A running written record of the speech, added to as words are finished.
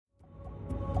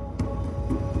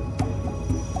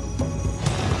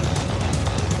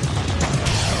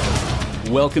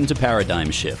Welcome to Paradigm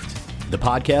Shift, the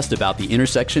podcast about the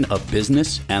intersection of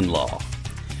business and law.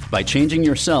 By changing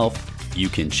yourself, you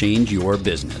can change your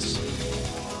business.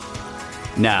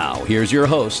 Now, here's your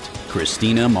host,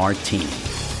 Christina Martini.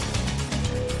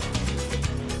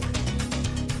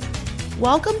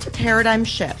 Welcome to Paradigm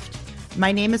Shift.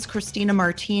 My name is Christina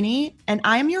Martini, and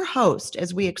I am your host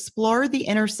as we explore the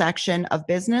intersection of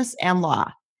business and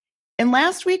law. In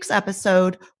last week's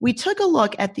episode, we took a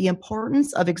look at the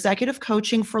importance of executive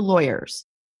coaching for lawyers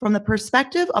from the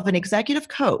perspective of an executive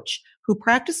coach who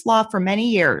practiced law for many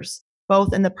years,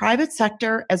 both in the private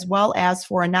sector as well as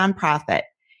for a nonprofit.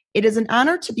 It is an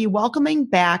honor to be welcoming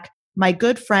back my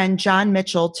good friend John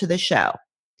Mitchell to the show.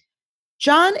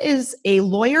 John is a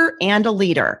lawyer and a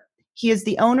leader. He is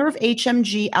the owner of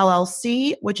HMG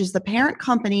LLC, which is the parent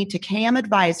company to KM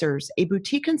Advisors, a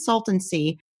boutique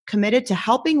consultancy committed to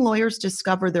helping lawyers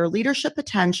discover their leadership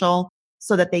potential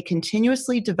so that they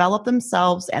continuously develop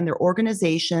themselves and their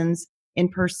organizations in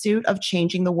pursuit of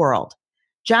changing the world.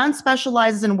 John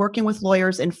specializes in working with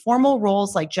lawyers in formal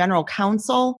roles like general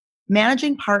counsel,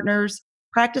 managing partners,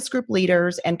 practice group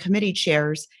leaders, and committee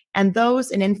chairs, and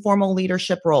those in informal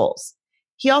leadership roles.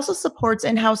 He also supports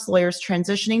in-house lawyers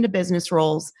transitioning to business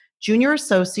roles, junior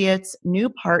associates, new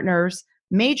partners,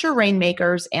 major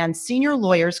rainmakers, and senior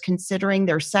lawyers considering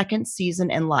their second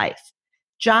season in life.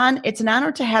 John, it's an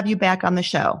honor to have you back on the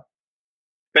show.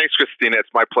 Thanks, Christina. It's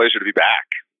my pleasure to be back.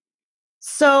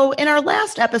 So in our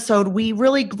last episode, we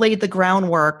really laid the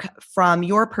groundwork from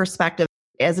your perspective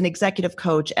as an executive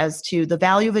coach as to the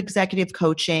value of executive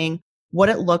coaching, what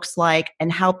it looks like,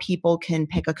 and how people can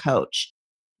pick a coach.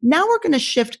 Now we're going to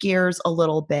shift gears a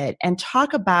little bit and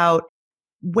talk about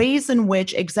ways in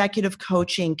which executive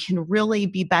coaching can really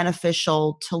be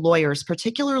beneficial to lawyers,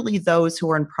 particularly those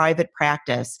who are in private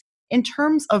practice, in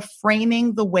terms of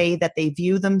framing the way that they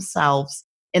view themselves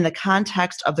in the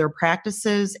context of their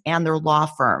practices and their law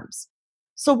firms.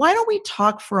 So why don't we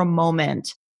talk for a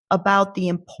moment about the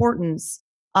importance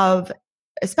of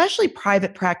especially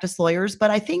private practice lawyers,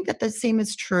 but I think that the same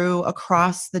is true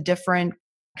across the different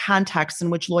contexts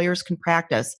in which lawyers can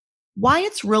practice, why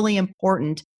it's really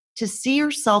important to see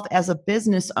yourself as a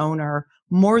business owner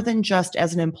more than just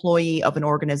as an employee of an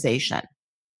organization.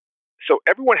 So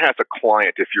everyone has a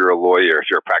client if you're a lawyer, if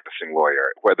you're a practicing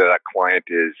lawyer, whether that client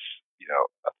is,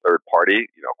 a third party,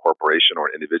 a corporation or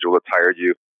an individual that's hired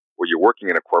you, or you're working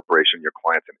in a corporation, your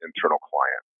client's an internal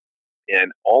client.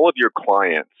 And all of your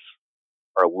clients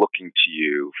are looking to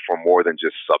you for more than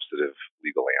just substantive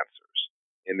legal answers.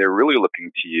 And they're really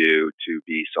looking to you to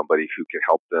be somebody who can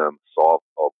help them solve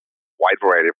a wide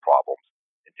variety of problems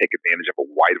and take advantage of a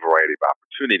wide variety of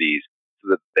opportunities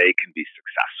so that they can be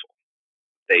successful.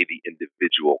 They, the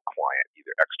individual client,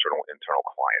 either external or internal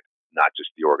client, not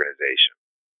just the organization.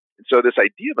 And so this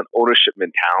idea of an ownership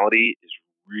mentality is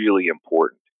really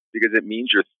important because it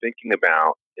means you're thinking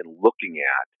about and looking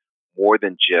at more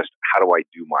than just how do I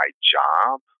do my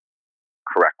job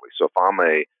correctly. So if I'm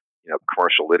a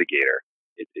commercial litigator,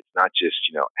 it's not just,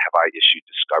 have I issued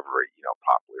discovery,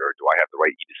 properly, or do I have the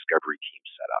right e-discovery team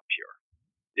set up here?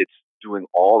 It's doing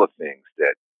all the things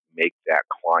that make that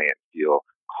client feel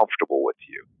comfortable with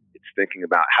you. It's thinking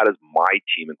about how does my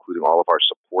team, including all of our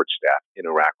support staff,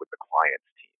 interact with the client's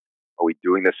team? Are we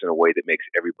doing this in a way that makes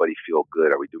everybody feel good?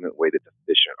 Are we doing it in a way that's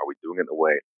efficient? Are we doing it in a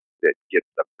way that gets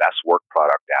the best work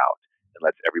product out and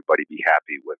lets everybody be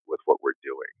happy with what we're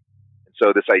doing? So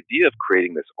this idea of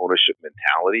creating this ownership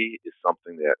mentality is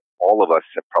something that all of us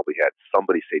have probably had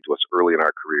somebody say to us early in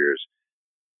our careers,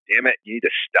 damn it, you need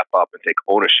to step up and take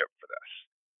ownership for this.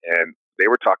 And they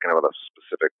were talking about a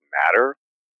specific matter.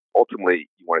 Ultimately,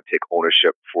 you want to take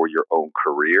ownership for your own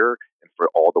career and for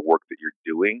all the work that you're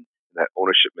doing. And that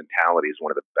ownership mentality is one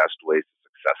of the best ways to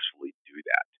successfully do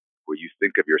that, where you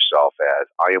think of yourself as,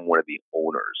 I am one of the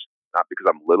owners, not because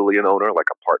I'm literally an owner,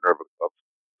 like a partner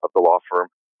of the law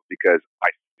firm, because I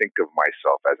think of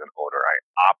myself as an owner. I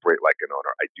operate like an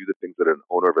owner. I do the things that an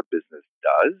owner of a business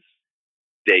does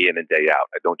day in and day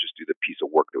out. I don't just do the piece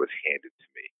of work that was handed to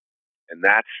me. And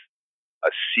that's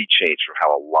a sea change from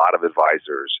how a lot of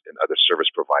advisors and other service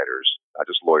providers, not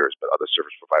just lawyers, but other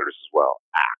service providers as well,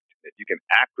 act. If you can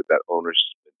act with that owner's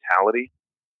mentality,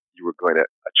 you are going to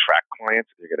attract clients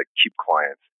and you're going to keep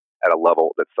clients at a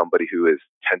level that somebody who is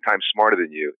 10 times smarter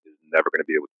than you is never going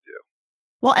to be able to do.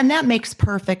 Well, and that makes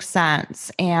perfect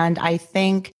sense. And I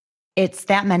think it's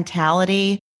that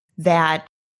mentality that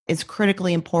is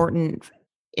critically important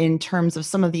in terms of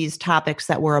some of these topics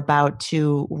that we're about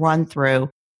to run through.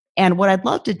 And what I'd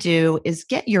love to do is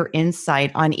get your insight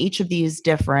on each of these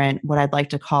different, what I'd like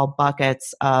to call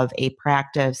buckets of a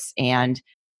practice and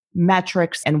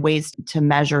metrics and ways to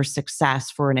measure success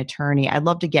for an attorney. I'd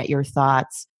love to get your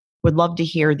thoughts. Would love to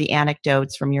hear the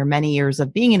anecdotes from your many years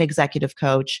of being an executive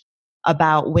coach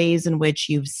about ways in which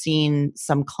you've seen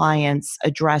some clients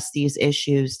address these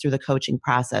issues through the coaching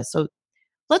process. So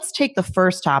let's take the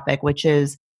first topic, which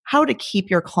is how to keep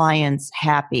your clients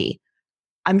happy.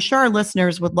 I'm sure our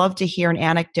listeners would love to hear an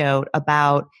anecdote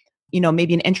about,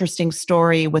 maybe an interesting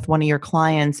story with one of your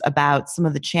clients about some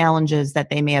of the challenges that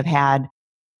they may have had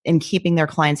in keeping their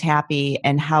clients happy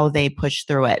and how they push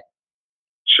through it.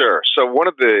 Sure. So one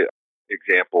of the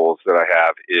examples that I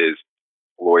have is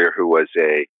a lawyer who was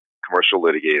a commercial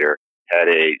litigator, had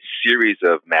a series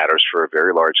of matters for a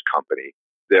very large company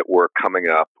that were coming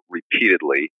up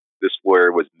repeatedly. This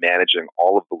lawyer was managing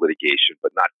all of the litigation,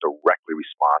 but not directly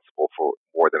responsible for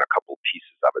more than a couple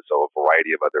pieces of it. So a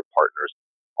variety of other partners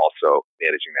also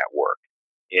managing that work.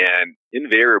 And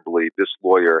invariably, this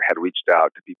lawyer had reached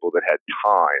out to people that had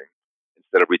time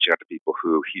instead of reaching out to people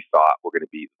who he thought were going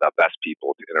to be the best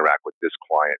people to interact with this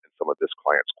client and some of this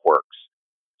client's quirks.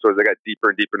 So as they got deeper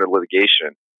and deeper into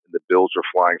litigation, and the bills were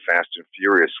flying fast and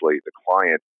furiously, the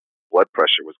client's blood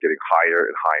pressure was getting higher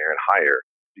and higher and higher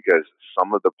because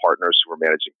some of the partners who were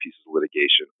managing pieces of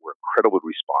litigation were incredibly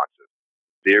responsive,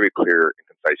 very clear and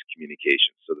concise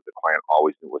communication so that the client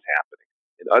always knew what was happening.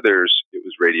 In others, it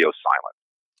was radio silent.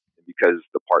 And because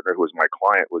the partner who was my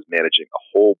client was managing a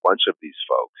whole bunch of these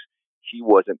folks, he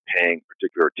wasn't paying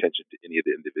particular attention to any of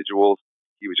the individuals.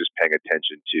 He was just paying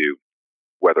attention to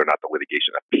whether or not the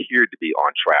litigation appeared to be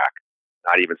on track,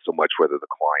 not even so much whether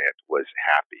the client was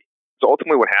happy. So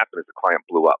ultimately what happened is the client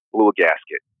blew a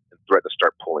gasket, and threatened to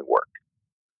start pulling work.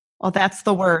 Well, that's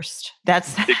the worst.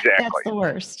 That's the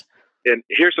worst. And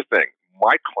here's the thing.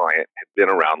 My client had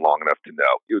been around long enough to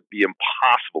know it would be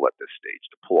impossible at this stage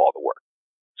to pull all the work.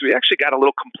 So he actually got a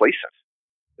little complacent.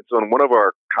 And so in one of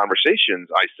our conversations,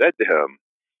 I said to him,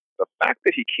 the fact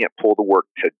that he can't pull the work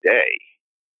today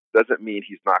doesn't mean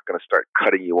he's not going to start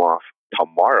cutting you off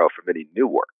tomorrow from any new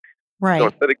work. Right. So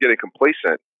instead of getting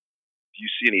complacent, do you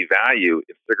see any value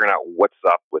in figuring out what's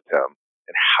up with him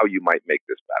and how you might make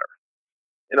this better?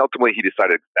 And ultimately, he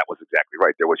decided that was exactly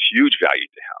right. There was huge value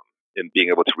to him in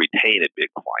being able to retain a big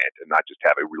client and not just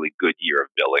have a really good year of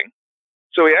billing.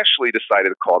 So he actually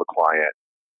decided to call the client.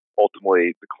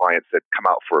 Ultimately, the client said, come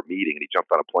out for a meeting, and he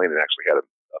jumped on a plane and actually had a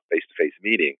face-to-face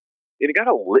meeting. And he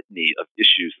got a litany of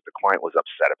issues that the client was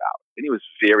upset about. And he was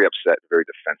very upset and very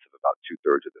defensive about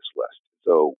 2/3 of this list.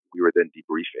 So we were then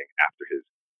debriefing after his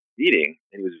meeting,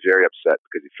 and he was very upset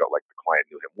because he felt like the client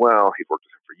knew him well. He'd worked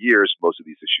with him for years. Most of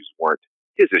these issues weren't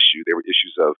his issue. They were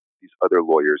issues of these other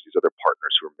lawyers, these other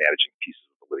partners who were managing pieces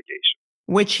of the litigation.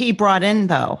 Which he brought in,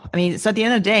 though. I mean, so at the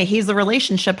end of the day, he's the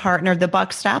relationship partner. The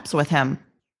buck stops with him.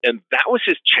 And that was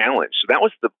his challenge. So that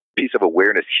was the piece of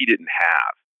awareness he didn't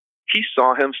have. He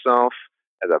saw himself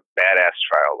as a badass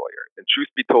trial lawyer. And truth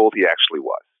be told, he actually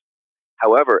was.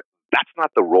 However, that's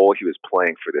not the role he was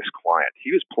playing for this client.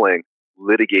 He was playing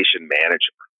litigation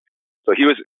manager. So he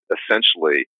was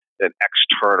essentially an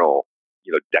external,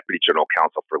 deputy general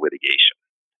counsel for litigation.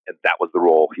 And that was the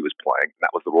role he was playing. And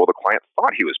that was the role the client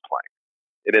thought he was playing.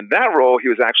 And in that role, he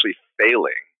was actually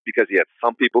failing because he had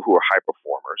some people who were high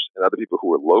performers and other people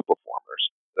who were low performers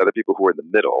and other people who were in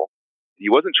the middle. He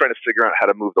wasn't trying to figure out how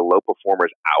to move the low performers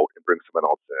out and bring someone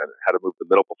else in, and how to move the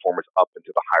middle performers up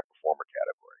into the high performer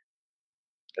category.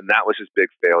 And that was his big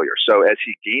failure. So as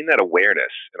he gained that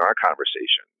awareness in our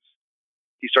conversations,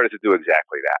 he started to do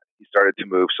exactly that. He started to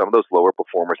move some of those lower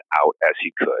performers out as he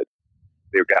could.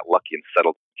 They got lucky and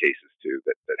settled cases too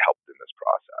that helped in this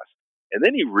process. And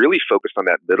then he really focused on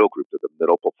that middle group, of the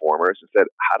middle performers, and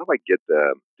said, how do I get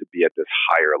them to be at this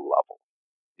higher level?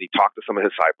 And he talked to some of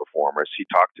his high performers. He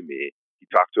talked to me. He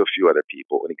talked to a few other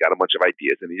people, and he got a bunch of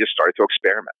ideas, and he just started to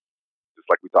experiment, just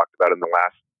like we talked about in the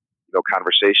last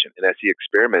conversation. And as he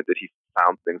experimented, he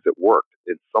found things that worked.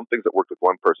 And some things that worked with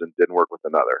one person didn't work with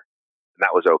another. And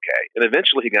that was okay. And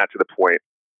eventually he got to the point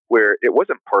where it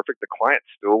wasn't perfect. The client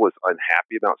still was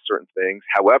unhappy about certain things.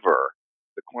 However,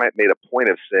 the client made a point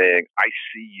of saying, I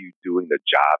see you doing the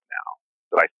job now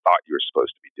that I thought you were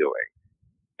supposed to be doing.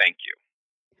 Thank you.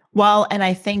 Well, and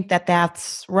I think that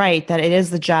that's right, that it is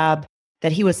the job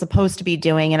that he was supposed to be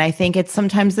doing. And I think it's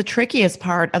sometimes the trickiest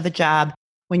part of the job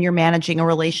when you're managing a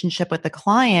relationship with the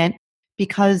client,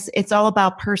 because it's all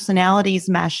about personalities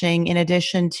meshing in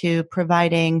addition to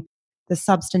providing the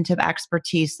substantive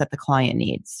expertise that the client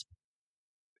needs.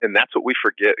 And that's what we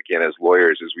forget, again, as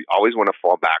lawyers, is we always want to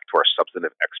fall back to our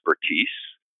substantive expertise.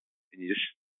 And you just,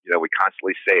 we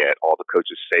constantly say it. All the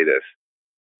coaches say this.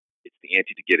 It's the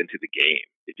ante to get into the game.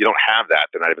 If you don't have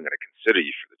that, they're not even going to consider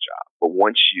you for the job. But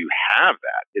once you have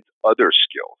that, it's other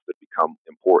skills that become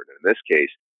important. In this case,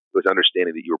 it was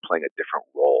understanding that you were playing a different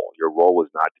role. Your role was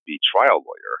not to be trial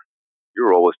lawyer.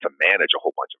 Your role was to manage a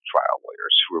whole bunch of trial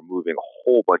lawyers who were moving a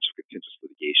whole bunch of contentious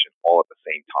litigation all at the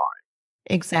same time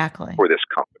Exactly. for this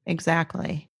company.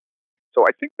 Exactly. So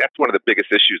I think that's one of the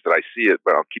biggest issues that I see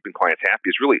about keeping clients happy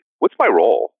is really, what's my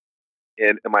role?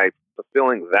 And am I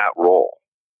fulfilling that role?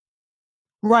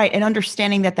 Right. And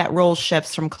understanding that that role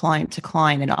shifts from client to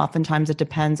client. And oftentimes it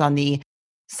depends on the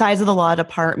size of the law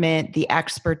department, the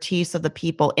expertise of the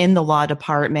people in the law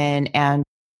department, and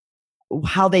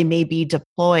how they may be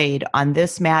deployed on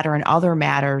this matter and other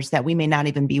matters that we may not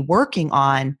even be working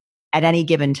on at any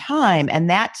given time. And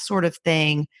that sort of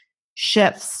thing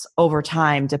shifts over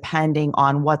time depending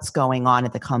on what's going on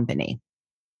at the company.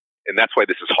 And that's why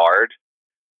this is hard,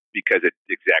 because it's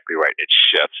exactly right. It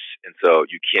shifts. And so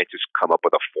you can't just come up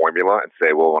with a formula and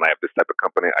say, well, when I have this type of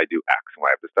company, I do X. When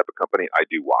I have this type of company, I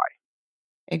do Y.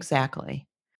 Exactly.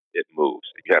 It moves.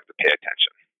 You have to pay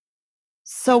attention.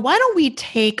 So why don't we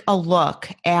take a look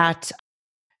at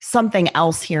something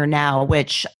else here now,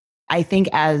 which I think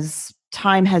as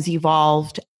time has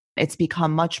evolved, it's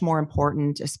become much more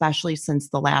important, especially since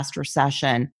the last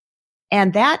recession.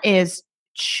 And that is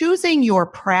choosing your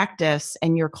practice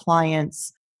and your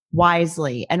clients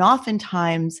wisely. And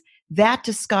oftentimes that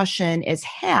discussion is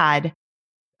had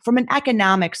from an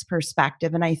economics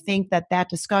perspective. And I think that that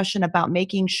discussion about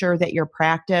making sure that your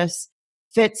practice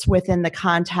fits within the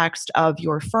context of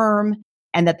your firm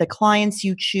and that the clients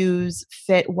you choose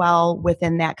fit well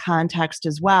within that context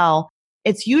as well.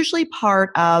 It's usually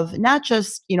part of not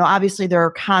just, obviously there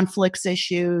are conflicts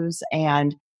issues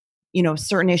and,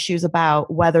 certain issues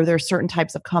about whether there's certain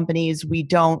types of companies we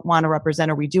don't want to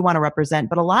represent or we do want to represent,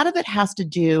 but a lot of it has to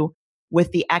do with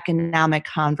the economic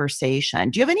conversation.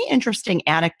 Do you have any interesting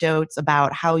anecdotes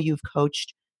about how you've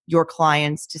coached your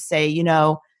clients to say,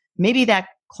 maybe that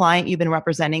client you've been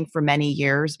representing for many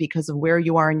years because of where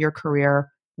you are in your career,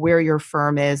 where your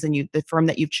firm is, and the firm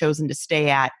that you've chosen to stay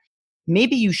at,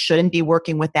 maybe you shouldn't be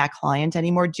working with that client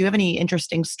anymore? Do you have any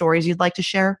interesting stories you'd like to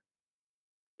share?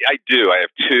 I do. I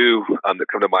have two that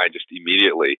come to mind just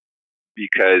immediately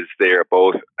because they are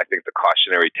both, I think, the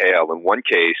cautionary tale. In one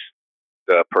case,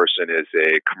 the person is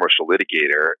a commercial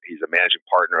litigator. He's a managing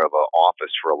partner of an office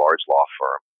for a large law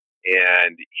firm.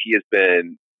 And he has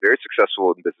been very successful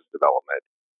in business development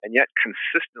and yet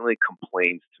consistently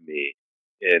complains to me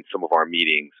in some of our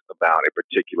meetings about a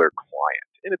particular client.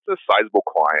 And it's a sizable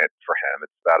client for him.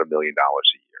 It's about $1 million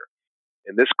a year.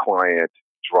 And this client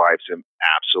drives him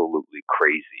absolutely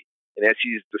crazy. And as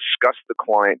he's discussed the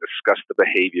client, discussed the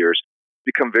behaviors, it's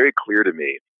become very clear to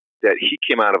me that he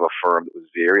came out of a firm that was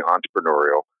very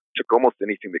entrepreneurial, took almost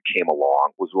anything that came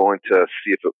along, was willing to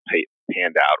see if it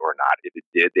panned out or not. If it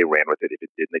did, they ran with it. If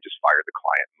it didn't, they just fired the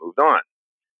client and moved on.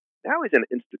 Now he's an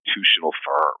institutional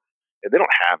firm, and they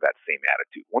don't have that same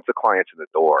attitude. Once the client's in the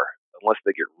door, unless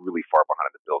they get really far behind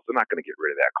the bills, they're not going to get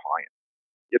rid of that client.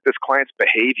 Yet this client's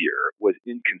behavior was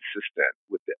inconsistent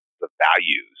with the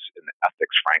values and the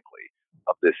ethics, frankly,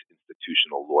 of this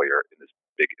institutional lawyer in this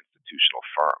big institutional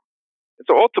firm. And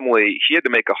so ultimately, he had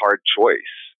to make a hard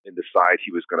choice and decide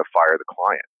he was going to fire the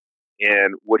client.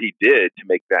 And what he did to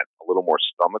make that a little more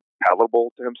stomach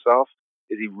palatable to himself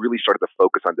is he really started to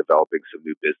focus on developing some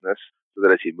new business so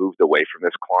that as he moved away from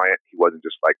this client, he wasn't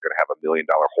just like going to have $1 million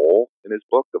hole in his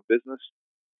book of business.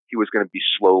 He was going to be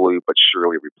slowly but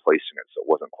surely replacing it so it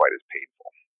wasn't quite as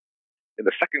painful. And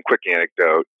the second quick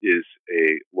anecdote is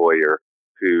a lawyer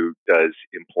who does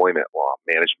employment law,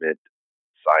 management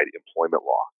side employment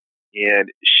law. And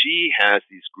she has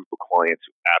these group of clients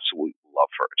who absolutely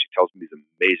love her. And she tells me these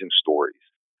amazing stories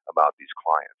about these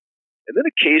clients. And then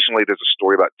occasionally there's a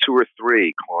story about 2 or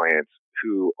 3 clients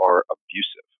who are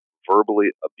abusive,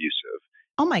 verbally abusive.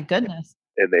 Oh my goodness.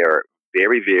 And they are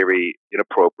very, very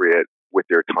inappropriate with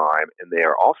their time. And they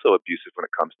are also abusive when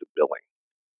it comes to billing.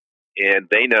 And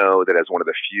they know that as one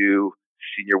of the few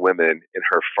senior women in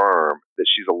her firm that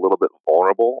she's a little bit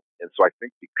vulnerable. And so I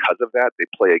think because of that, they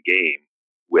play a game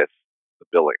with the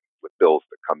billing, with bills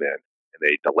that come in, and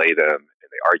they delay them and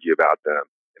they argue about them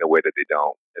in a way that they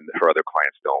don't, and her other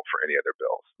clients don't for any other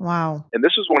bills. Wow. And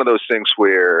this was one of those things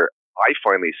where I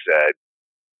finally said,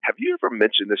 have you ever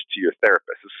mentioned this to your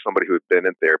therapist? This is somebody who had been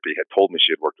in therapy, had told me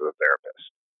she had worked with a therapist.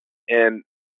 And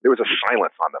there was a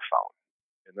silence on the phone.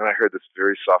 And then I heard this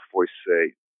very soft voice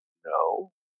say,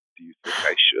 no, do you think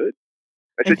I should?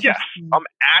 I said, yes, I'm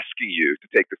asking you to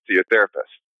take this to your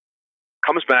therapist.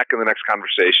 Comes back in the next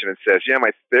conversation and says, yeah, my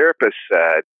therapist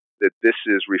said that this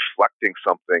is reflecting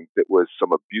something that was some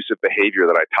abusive behavior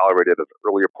that I tolerated at the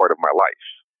earlier part of my life.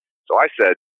 So I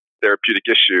said, therapeutic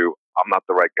issue, I'm not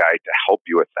the right guy to help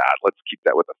you with that. Let's keep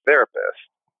that with a therapist.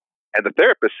 And the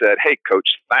therapist said, hey, coach,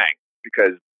 thanks,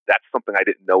 because that's something I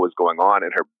didn't know was going on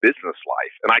in her business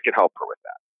life, and I can help her with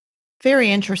that.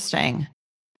 Very interesting.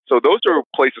 So those are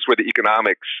places where the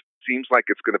economics seems like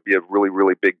it's going to be a really,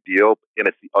 really big deal, and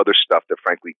it's the other stuff that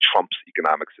frankly trumps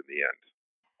economics in the end.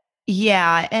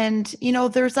 Yeah. And,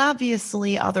 there's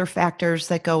obviously other factors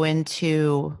that go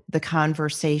into the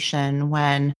conversation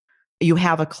when you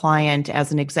have a client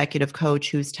as an executive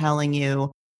coach who's telling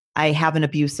you, I have an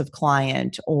abusive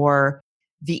client, or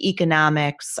the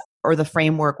economics or the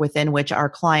framework within which our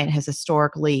client has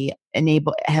historically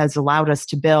has allowed us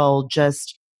to build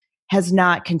just has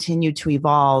not continued to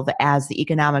evolve as the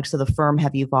economics of the firm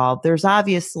have evolved. There's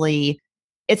obviously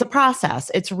it's a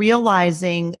process. It's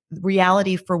realizing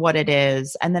reality for what it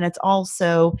is. And then it's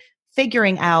also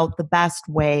figuring out the best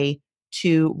way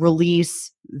to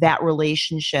release that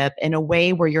relationship in a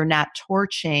way where you're not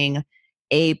torching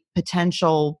a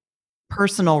potential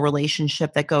personal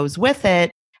relationship that goes with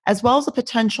it, as well as a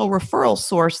potential referral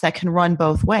source that can run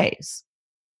both ways.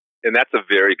 And that's a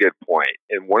very good point.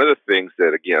 And one of the things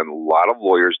that, again, a lot of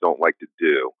lawyers don't like to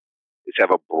do is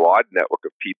have a broad network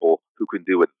of people who can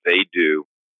do what they do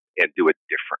and do it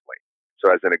differently.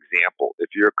 So as an example,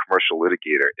 if you're a commercial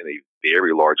litigator in a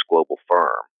very large global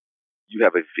firm, you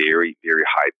have a very, very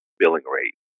high billing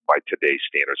rate by today's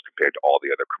standards compared to all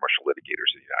the other commercial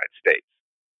litigators in the United States.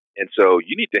 And so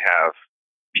you need to have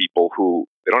people who,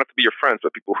 they don't have to be your friends,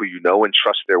 but people who you know and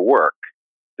trust their work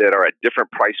that are at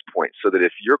different price points, so that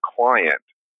if your client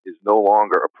is no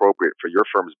longer appropriate for your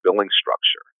firm's billing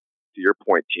structure, to your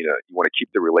point, Tina, you want to keep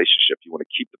the relationship, you want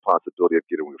to keep the possibility of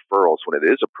getting referrals when it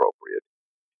is appropriate.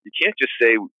 You can't just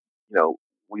say,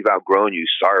 we've outgrown you,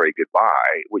 sorry,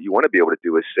 goodbye. What you want to be able to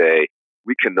do is say,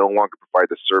 we can no longer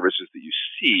provide the services that you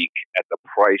seek at the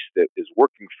price that is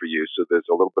working for you, so there's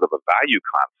a little bit of a value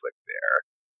conflict there.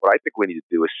 What I think we need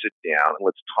to do is sit down and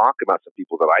let's talk about some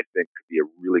people that I think could be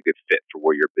a really good fit for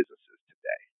where your business is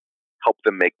today. Help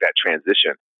them make that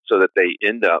transition so that they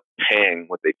end up paying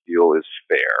what they feel is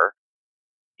fair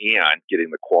and getting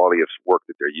the quality of work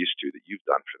that they're used to that you've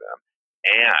done for them,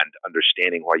 and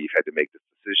understanding why you've had to make this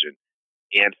decision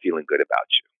and feeling good about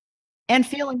you. And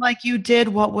feeling like you did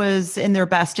what was in their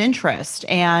best interest.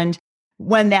 And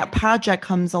when that project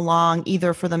comes along,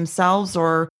 either for themselves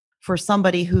or for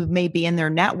somebody who may be in their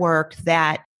network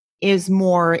that is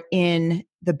more in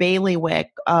the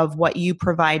bailiwick of what you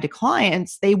provide to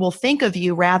clients, they will think of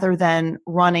you rather than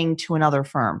running to another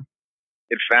firm.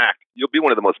 In fact, you'll be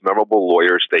one of the most memorable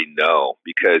lawyers they know,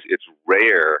 because it's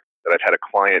rare that I've had a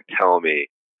client tell me,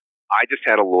 I just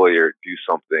had a lawyer do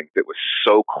something that was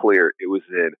so clear it was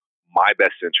in my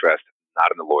best interest,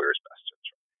 not in the lawyer's best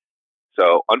interest.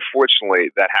 So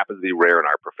unfortunately, that happens to be rare in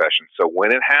our profession. So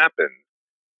when it happens,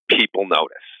 people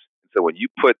notice. So when you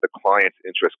put the client's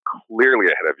interest clearly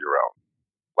ahead of your own,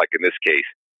 like in this case,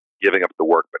 giving up the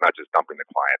work but not just dumping the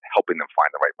client, helping them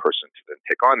find the right person to then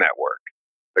take on that work,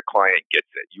 the client gets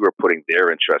it. You are putting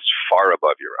their interests far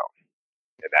above your own,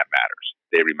 and that matters.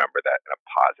 They remember that in a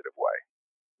positive way.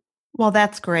 Well,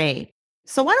 that's great.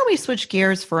 So why don't we switch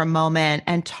gears for a moment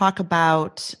and talk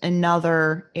about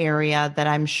another area that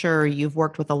I'm sure you've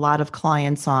worked with a lot of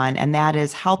clients on, and that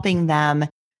is helping them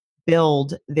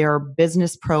build their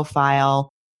business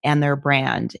profile and their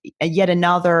brand. Yet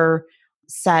another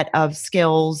set of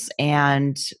skills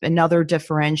and another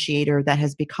differentiator that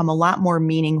has become a lot more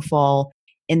meaningful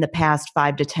in the past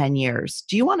 5 to 10 years.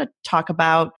 Do you want to talk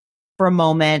about for a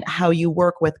moment how you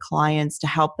work with clients to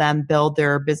help them build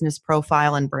their business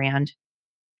profile and brand?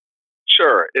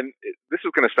 Sure. And this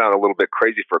is going to sound a little bit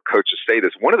crazy for a coach to say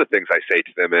this. One of the things I say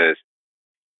to them is,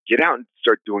 get out and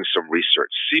start doing some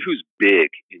research. See who's big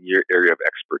in your area of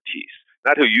expertise.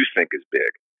 Not who you think is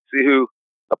big. See who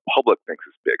the public thinks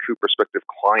is big, who prospective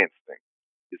clients think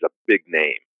is a big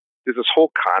name. There's this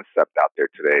whole concept out there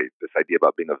today, this idea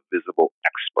about being a visible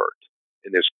expert.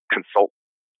 And there's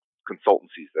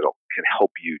consultancies that can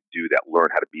help you do that, learn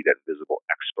how to be that visible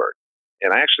expert.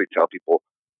 And I actually tell people,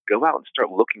 go out and start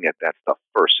looking at that stuff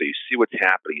first. So you see what's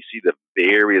happening. You see the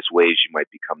various ways you might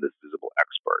become this visible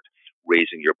expert,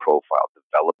 raising your profile,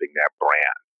 developing that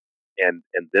brand.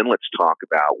 And then let's talk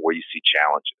about where you see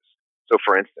challenges. So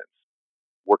for instance,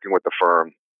 working with a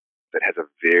firm that has a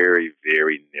very,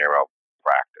 very narrow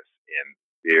practice and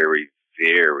very,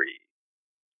 very,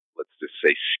 let's just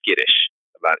say, skittish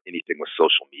about anything with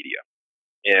social media.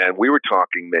 And we were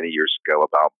talking many years ago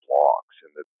about blogs,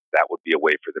 and that would be a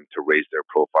way for them to raise their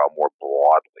profile more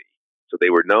broadly. So they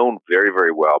were known very,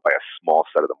 very well by a small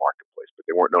set of the marketplace, but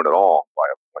they weren't known at all by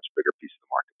a much bigger piece of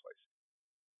the marketplace.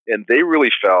 And they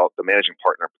really felt, the managing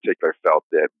partner in particular felt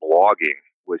that blogging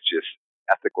was just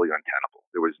ethically untenable.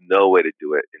 There was no way to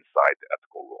do it inside the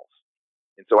ethical rules.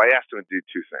 And so I asked him to do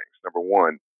two things. Number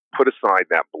one, put aside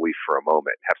that belief for a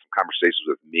moment, have some conversations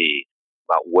with me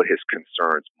about what his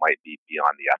concerns might be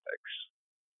beyond the ethics.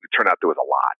 It turned out there was a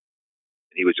lot.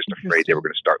 And he was just afraid they were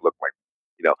going to start looking like,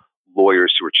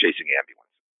 lawyers who were chasing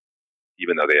ambulances,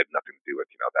 even though they had nothing to do with,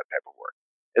 that type of work.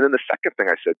 And then the second thing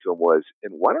I said to him was,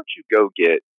 and why don't you go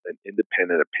get an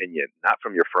independent opinion, not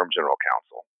from your firm general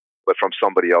counsel, but from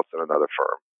somebody else in another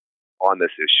firm on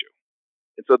this issue.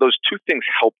 And so those two things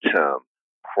helped him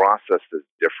process this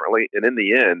differently. And in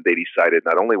the end, they decided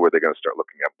not only were they going to start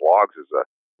looking at blogs as a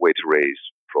way to raise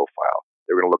profile,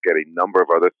 they were going to look at a number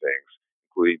of other things,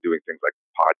 including doing things like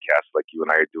podcasts like you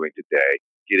and I are doing today,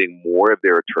 getting more of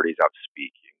their attorneys out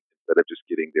speaking instead of just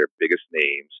getting their biggest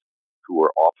names who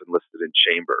were often listed in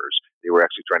chambers. They were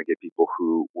actually trying to get people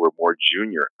who were more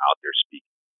junior out there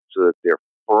speaking so that their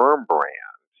firm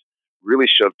brand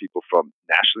really shoved people from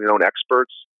nationally known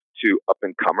experts to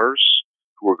up-and-comers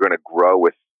who were going to grow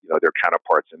with their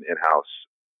counterparts in in-house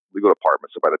legal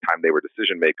departments. So by the time they were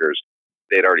decision makers,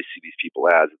 they'd already see these people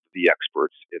as the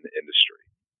experts in the industry.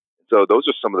 So those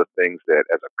are some of the things that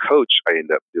as a coach I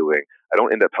end up doing. I don't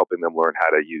end up helping them learn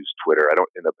how to use Twitter. I don't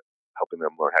end up helping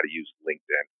them learn how to use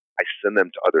LinkedIn. I send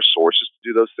them to other sources to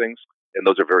do those things. And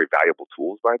those are very valuable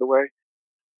tools, by the way.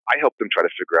 I help them try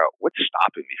to figure out what's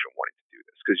stopping me from wanting to do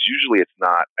this. Because usually it's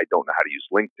not, I don't know how to use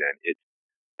LinkedIn.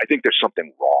 I think there's something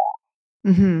wrong.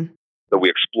 Mm-hmm. So we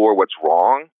explore what's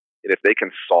wrong. And if they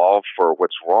can solve for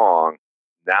what's wrong,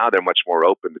 now they're much more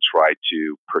open to try to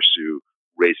pursue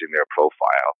raising their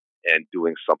profile and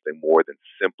doing something more than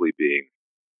simply being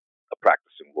a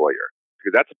practicing lawyer.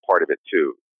 Because that's a part of it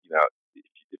too.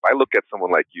 If I look at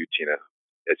someone like you, Tina,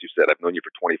 as you said, I've known you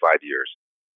for 25 years.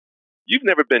 You've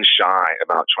never been shy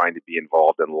about trying to be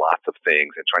involved in lots of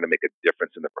things and trying to make a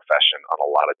difference in the profession on a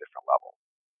lot of different levels.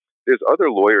 There's other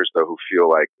lawyers, though, who feel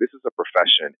like this is a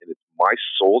profession and it's my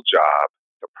sole job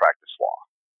to practice law,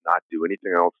 not do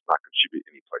anything else, not contribute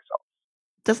anyplace else.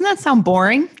 Doesn't that sound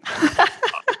boring?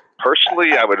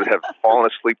 Personally, I would have fallen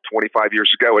asleep 25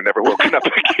 years ago and never woken up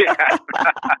again.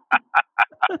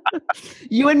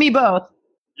 You and me both.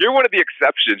 You're one of the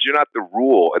exceptions. You're not the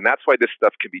rule. And that's why this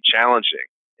stuff can be challenging.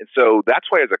 And so that's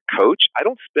why as a coach, I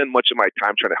don't spend much of my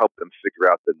time trying to help them figure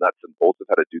out the nuts and bolts of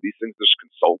how to do these things. There's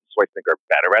consultants who I think are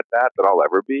better at that than I'll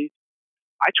ever be.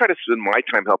 I try to spend my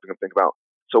time helping them think about,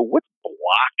 so what's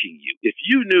blocking you? If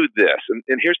you knew this, and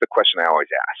here's the question I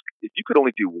always ask, if you could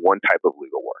only do one type of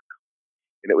legal work,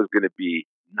 and it was going to be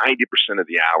 90% of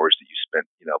the hours that you spent,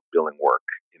 billing work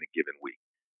in a given week,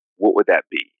 what would that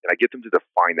be? And I get them to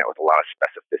define that with a lot of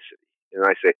specificity. And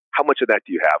I say, how much of that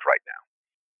do you have right now?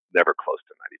 Never close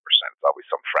to 90%. It's always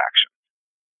some fraction.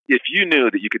 If you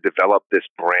knew that you could develop this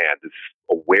brand, this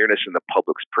awareness in the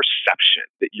public's perception,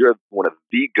 that you're one of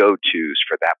the go-tos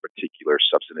for that particular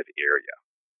substantive area,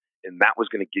 and that was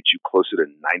going to get you closer to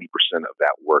 90% of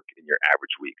that work in your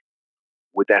average week,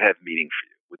 would that have meaning for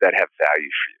you? Would that have value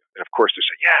for you? And of course, they're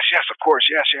saying, yes, of course,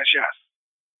 yes.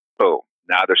 Boom.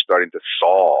 Now they're starting to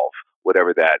solve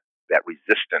whatever that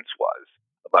resistance was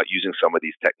about using some of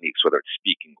these techniques, whether it's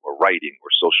speaking or writing or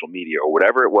social media or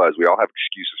whatever it was. We all have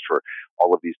excuses for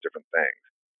all of these different things.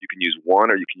 You can use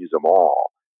one or you can use them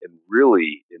all. And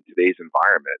really, in today's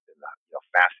environment, in the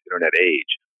fast internet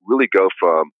age, really go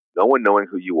from no one knowing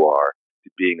who you are to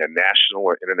being a national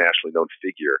or internationally known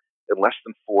figure in less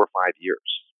than 4 or 5 years.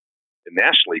 And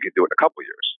nationally, you can do it in a couple of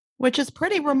years. Which is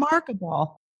pretty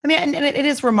remarkable. I mean, and it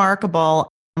is remarkable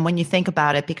when you think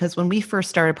about it, because when we first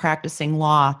started practicing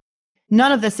law,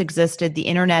 none of this existed. The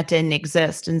internet didn't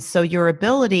exist. And so your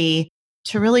ability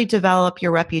to really develop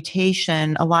your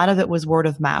reputation, a lot of it was word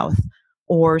of mouth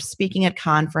or speaking at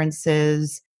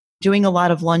conferences, doing a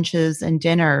lot of lunches and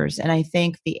dinners. And I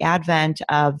think the advent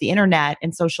of the internet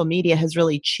and social media has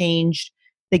really changed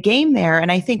the game there.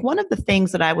 And I think one of the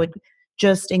things that I would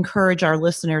just encourage our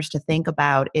listeners to think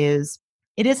about is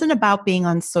it isn't about being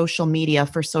on social media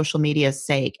for social media's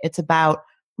sake. It's about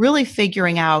really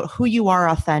figuring out who you are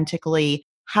authentically,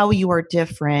 how you are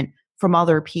different from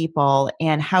other people,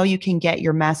 and how you can get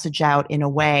your message out in a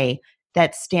way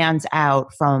that stands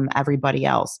out from everybody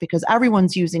else, because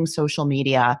everyone's using social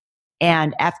media.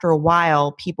 And after a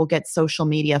while, people get social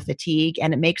media fatigue,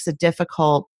 and it makes it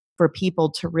difficult for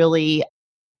people to really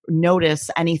notice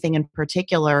anything in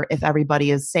particular if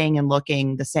everybody is saying and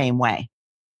looking the same way.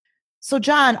 So,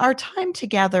 John, our time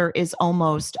together is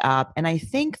almost up, and I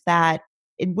think that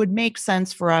it would make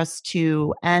sense for us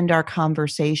to end our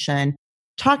conversation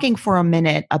talking for a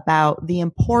minute about the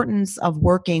importance of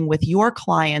working with your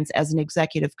clients as an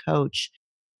executive coach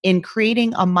in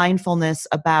creating a mindfulness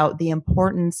about the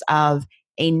importance of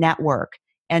a network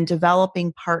and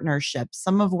developing partnerships,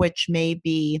 some of which may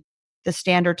be the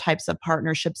standard types of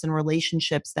partnerships and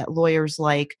relationships that lawyers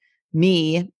like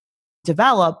me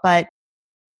develop, but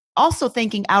also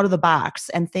thinking out of the box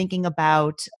and thinking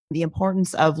about the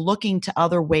importance of looking to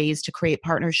other ways to create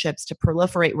partnerships to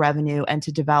proliferate revenue and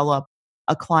to develop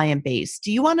a client base.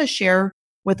 Do you want to share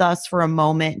with us for a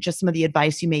moment just some of the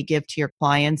advice you may give to your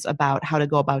clients about how to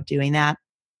go about doing that?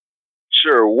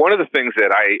 Sure. One of the things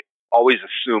that I always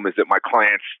assume is that my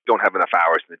clients don't have enough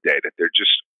hours in the day, that they're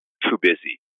just too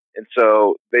busy. And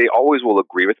so they always will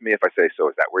agree with me if I say, so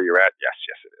is that where you're at? Yes,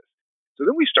 yes, it is. So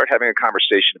then we start having a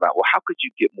conversation about, well, how could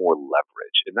you get more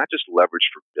leverage? And not just leverage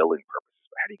for billing purposes,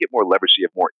 but how do you get more leverage so you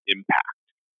have more impact?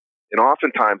 And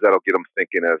oftentimes that'll get them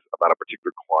thinking about a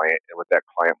particular client and what that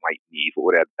client might need,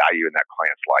 what would add value in that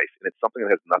client's life. And it's something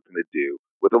that has nothing to do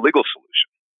with a legal solution.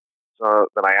 So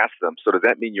then I ask them, so does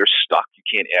that mean you're stuck? You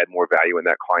can't add more value in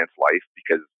that client's life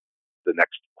because the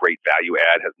next great value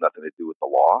add has nothing to do with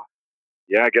the law?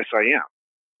 Yeah, I guess I am.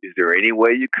 Is there any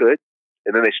way you could?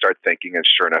 And then they start thinking, and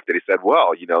sure enough, he said,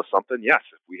 well, you know something? Yes,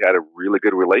 if we had a really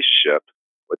good relationship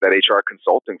with that HR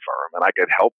consulting firm, and I could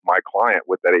help my client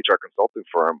with that HR consulting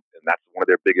firm, and that's one of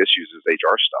their big issues is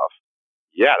HR stuff.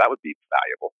 Yeah, that would be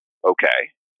valuable. Okay.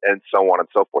 And so on and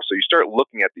so forth. So you start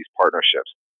looking at these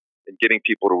partnerships and getting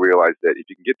people to realize that if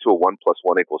you can get to a 1 +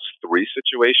 1 = 3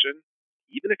 situation,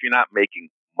 even if you're not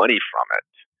making money from it,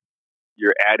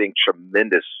 you're adding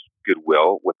tremendous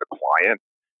goodwill with the client,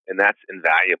 and that's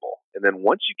invaluable. And then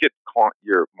once you get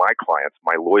my clients,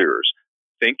 my lawyers,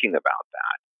 thinking about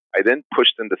that, I then push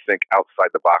them to think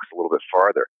outside the box a little bit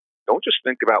farther. Don't just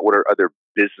think about what are other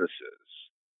businesses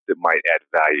that might add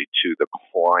value to the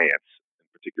clients, in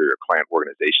particular your client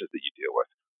organizations that you deal with.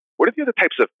 What are the other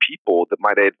types of people that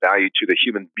might add value to the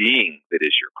human being that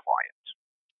is your client?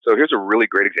 So here's a really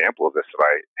great example of this that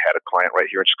I had a client right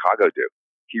here in Chicago do.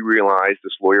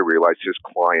 This lawyer realized his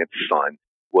client's son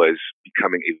was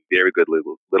becoming a very good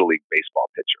Little League baseball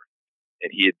pitcher.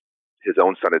 And his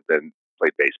own son had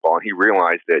played baseball, and he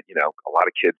realized that, a lot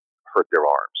of kids hurt their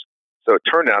arms. So it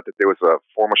turned out that there was a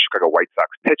former Chicago White Sox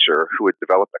pitcher who had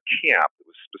developed a camp that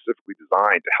was specifically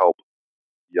designed to help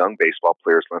young baseball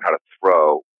players learn how to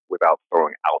throw without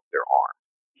throwing out their arm.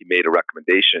 He made a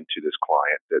recommendation to this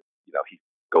client that, he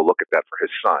go look at that for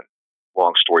his son.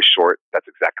 Long story short, that's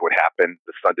exactly what happened.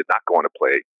 The son did not go on to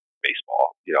play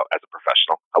baseball, as a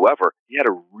professional. However, he had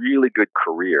a really good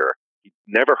career. He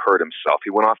never hurt himself.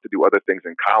 He went off to do other things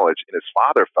in college, and his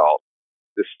father felt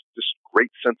this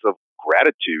great sense of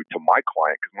gratitude to my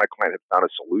client because my client had found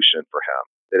a solution for him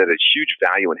that had a huge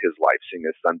value in his life, seeing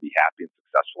his son be happy and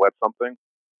successful at something.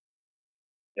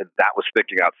 And that was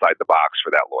thinking outside the box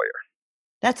for that lawyer.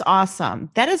 That's awesome.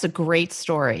 That is a great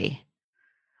story.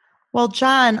 Well,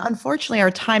 John, unfortunately,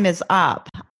 our time is up.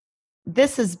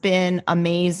 This has been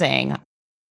amazing.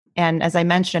 And as I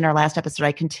mentioned in our last episode,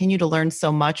 I continue to learn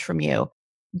so much from you.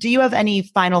 Do you have any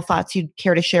final thoughts you'd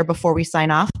care to share before we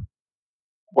sign off?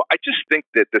 Well, I just think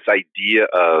that this idea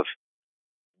of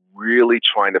really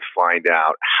trying to find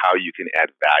out how you can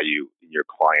add value in your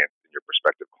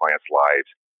prospective clients'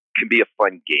 lives can be a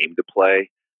fun game to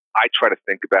play. I try to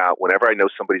think about whenever I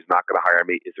know somebody's not going to hire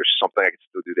me, is there something I can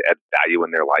still do to add value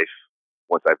in their life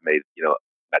once I've met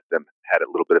them, had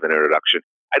a little bit of an introduction.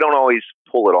 I don't always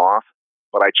pull it off,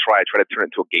 but I try to turn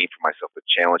it into a game for myself, to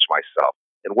challenge myself.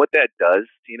 And what that does,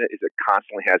 Tina, is it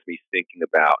constantly has me thinking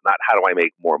about not how do I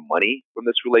make more money from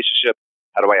this relationship,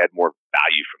 how do I add more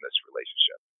value from this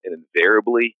relationship? And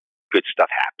invariably, good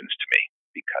stuff happens to me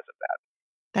because of that.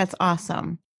 That's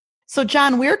awesome. So,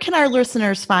 John, where can our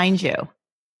listeners find you?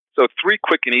 So 3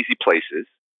 quick and easy places.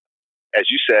 As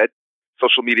you said,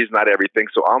 social media is not everything.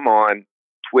 So I'm on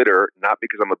Twitter, not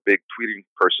because I'm a big tweeting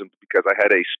person, but because I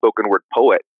had a spoken word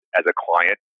poet as a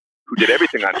client who did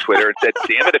everything on Twitter and said,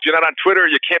 damn it, if you're not on Twitter,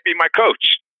 you can't be my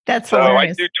coach. That's so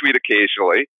hilarious. I do tweet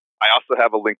occasionally. I also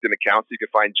have a LinkedIn account, so you can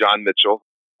find John Mitchell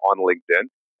on LinkedIn.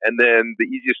 And then the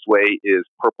easiest way is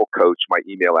Purple Coach, my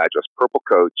email address,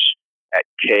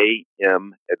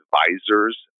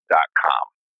 purplecoach@kmadvisors.com.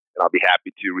 And I'll be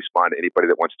happy to respond to anybody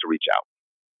that wants to reach out.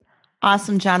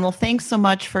 Awesome, John. Well, thanks so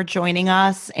much for joining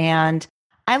us. And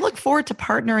I look forward to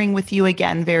partnering with you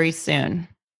again very soon.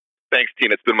 Thanks,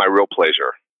 Tina. It's been my real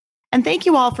pleasure. And thank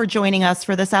you all for joining us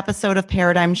for this episode of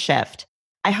Paradigm Shift.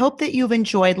 I hope that you've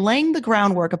enjoyed laying the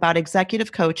groundwork about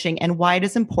executive coaching and why it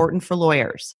is important for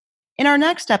lawyers. In our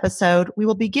next episode, we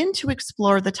will begin to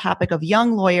explore the topic of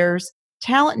young lawyers,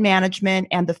 talent management,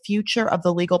 and the future of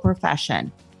the legal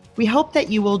profession. We hope that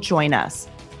you will join us.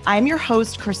 I'm your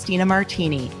host, Christina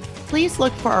Martini. Please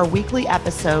look for our weekly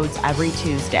episodes every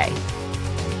Tuesday.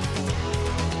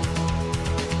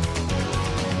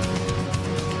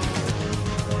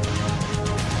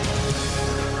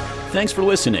 Thanks for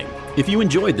listening. If you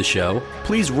enjoyed the show,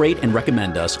 please rate and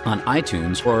recommend us on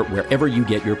iTunes or wherever you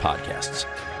get your podcasts.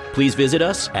 Please visit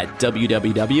us at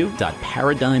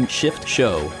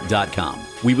www.paradigmshiftshow.com.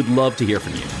 We would love to hear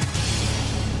from you.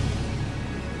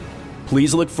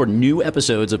 Please look for new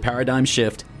episodes of Paradigm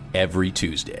Shift every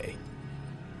Tuesday.